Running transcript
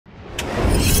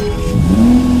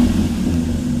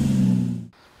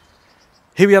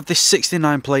Here we have this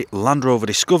 69 plate Land Rover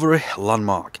Discovery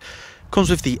Landmark. Comes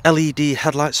with the LED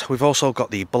headlights. We've also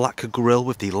got the black grille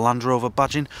with the Land Rover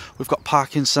badging. We've got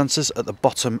parking sensors at the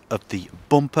bottom of the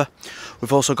bumper.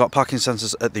 We've also got parking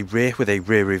sensors at the rear with a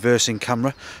rear reversing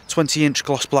camera. 20-inch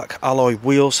gloss black alloy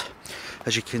wheels,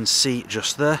 as you can see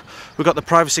just there. We've got the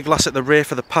privacy glass at the rear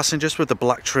for the passengers with the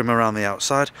black trim around the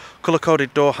outside.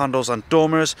 Colour-coded door handles and door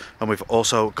mirrors, and we've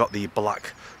also got the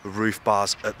black roof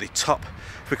bars at the top.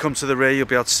 If we come to the rear, you'll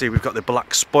be able to see we've got the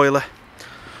black spoiler.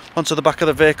 Onto the back of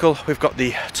the vehicle, we've got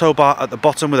the tow bar at the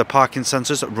bottom with the parking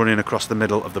sensors running across the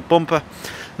middle of the bumper.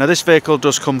 Now this vehicle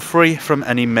does come free from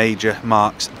any major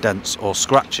marks, dents or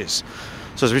scratches.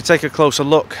 So as we take a closer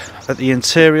look at the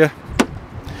interior,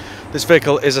 this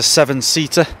vehicle is a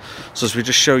 7-seater. So as we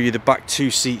just show you the back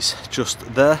 2 seats just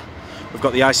there, we've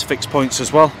got the ISOFIX points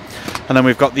as well. And then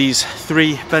we've got these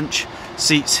 3 bench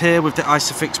seats here with the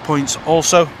ISOFIX points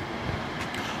also.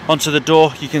 Onto the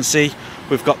door, you can see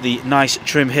we've got the nice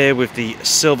trim here with the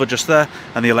silver just there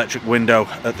and the electric window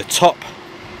at the top.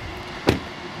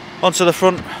 Onto the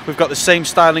front, we've got the same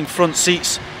styling front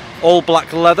seats, all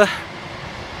black leather.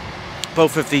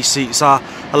 Both of these seats are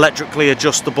electrically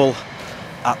adjustable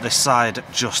at the side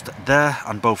just there,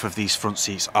 and both of these front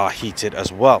seats are heated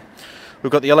as well.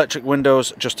 We've got the electric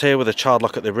windows just here with a child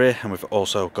lock at the rear, and we've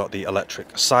also got the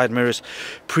electric side mirrors.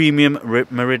 Premium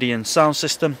Meridian sound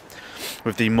system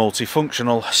with the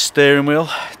multifunctional steering wheel.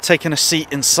 Taking a seat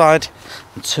inside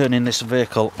and turning this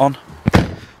vehicle on.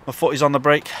 My foot is on the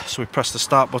brake, so we press the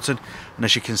start button, and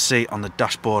as you can see on the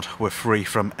dashboard, we're free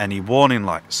from any warning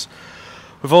lights.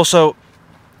 We've also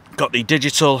got the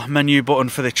digital menu button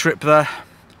for the trip there.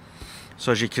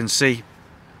 So as you can see,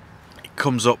 it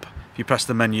comes up, if you press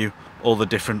the menu, all the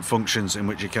different functions in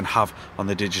which you can have on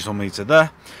the digital meter there.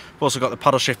 We've also got the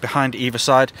paddle shift behind either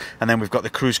side, and then we've got the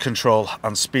cruise control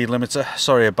and speed limiter.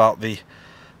 Sorry about the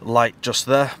light just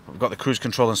there. We've got the cruise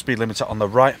control and speed limiter on the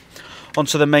right.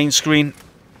 Onto the main screen,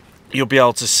 you'll be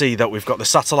able to see that we've got the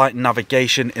satellite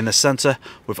navigation in the center.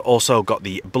 We've also got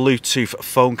the Bluetooth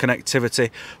phone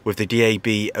connectivity with the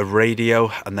DAB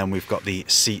radio, and then we've got the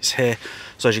seats here.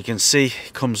 So as you can see,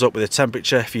 it comes up with a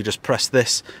temperature. If you just press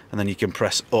this and then you can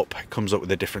press up, it comes up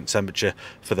with a different temperature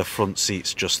for the front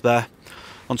seats just there.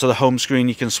 Onto the home screen,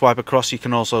 you can swipe across. You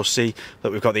can also see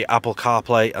that we've got the Apple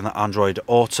CarPlay and the Android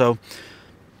Auto.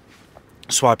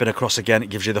 Swiping across again, it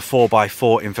gives you the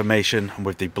 4x4 information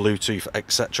with the Bluetooth,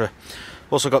 etc.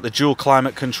 Also got the dual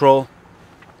climate control,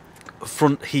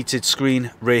 front heated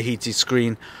screen, rear heated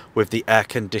screen with the air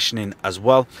conditioning as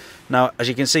well. Now as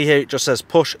you can see here, it just says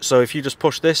push, so if you just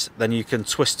push this, then you can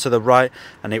twist to the right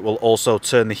and it will also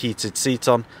turn the heated seat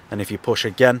on, and if you push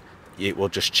again, it will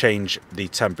just change the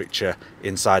temperature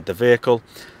inside the vehicle.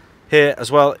 Here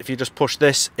as well, if you just push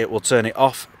this, it will turn it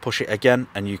off. Push it again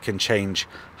and you can change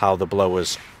how the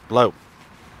blowers blow.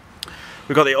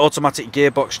 We've got the automatic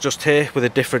gearbox just here with a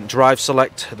different drive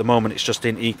select. At the moment it's just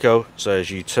in eco, so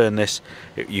as you turn this,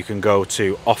 you can go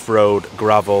to off-road,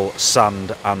 gravel,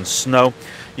 sand and snow.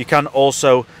 You can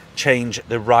also change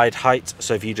the ride height,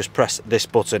 so if you just press this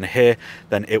button here,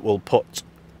 then it will put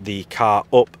the car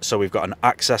up. So we've got an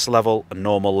access level, a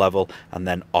normal level, and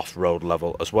then off-road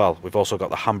level as well. We've also got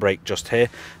the handbrake just here.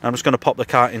 Now I'm just going to pop the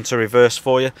car into reverse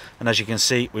for you, and as you can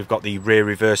see, we've got the rear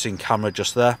reversing camera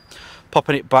just there.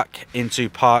 Popping it back into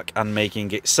park and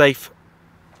making it safe.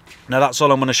 Now that's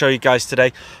all I'm going to show you guys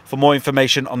today. For more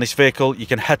information on this vehicle, you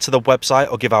can head to the website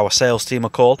or give our sales team a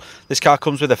call. This car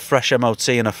comes with a fresh MOT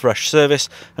and a fresh service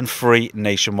and free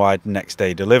nationwide next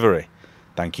day delivery.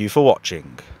 Thank you for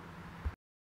watching.